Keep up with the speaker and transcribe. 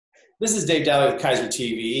This is Dave Daly with Keizer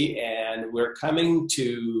TV, and we're coming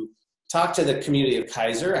to talk to the community of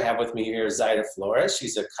Keizer. I have with me here Zaira Flores.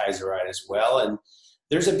 She's a Keizerite as well. And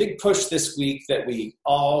there's a big push this week that we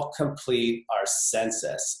all complete our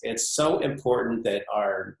census. It's so important that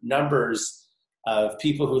our numbers of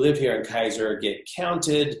people who live here in Keizer get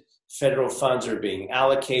counted. Federal funds are being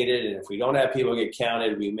allocated, and if we don't have people get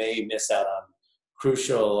counted, we may miss out on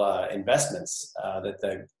crucial investments that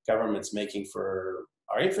the government's making for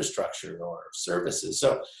our infrastructure or services.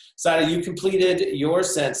 So, Zaira, you completed your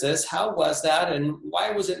census. How was that, and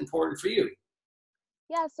why was it important for you?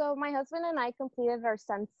 Yeah, so my husband and I completed our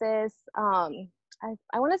census.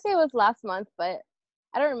 I want to say it was last month, but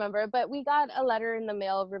I don't remember. But we got a letter in the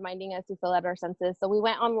mail reminding us to fill out our census. So we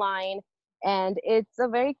went online, and it's a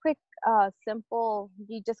very quick, simple.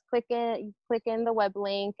 You just click in the web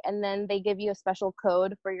link, and then they give you a special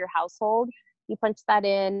code for your household. You punch that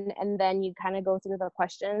in, and then you kind of go through the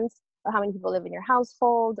questions of how many people live in your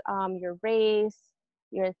household, your race,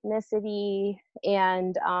 your ethnicity,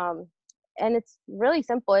 and it's really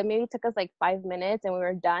simple. It maybe took us like 5 minutes, and we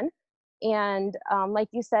were done. And like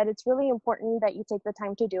you said, it's really important that you take the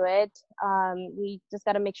time to do it. We just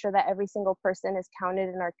got to make sure that every single person is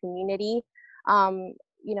counted in our community.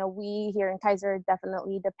 We here in Keizer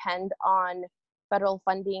definitely depend on federal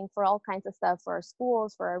funding for all kinds of stuff, for our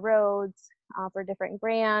schools, for our roads, for different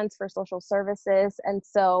grants, for social services. And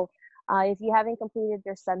so if you haven't completed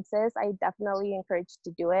your census, I definitely encourage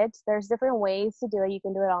to do it. There's different ways to do it. You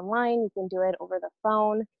can do it online, you can do it over the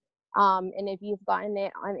phone. And if you've gotten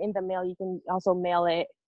it in the mail, you can also mail it.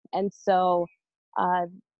 And so,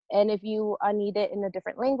 and if you need it in a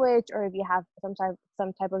different language, or if you have some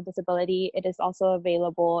type of disability, it is also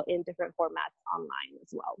available in different formats online as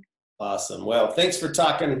well. Awesome. Well, thanks for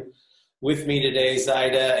talking with me today,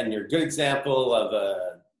 Zaira, and you're a good example of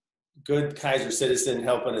a good Keizer citizen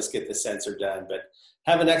helping us get the census done. But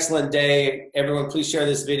have an excellent day. Everyone, please share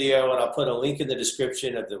this video, and I'll put a link in the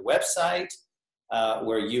description of the website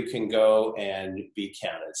where you can go and be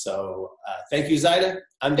counted. So thank you, Zaira.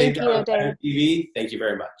 I'm Dave Daly, TV. Thank you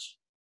very much.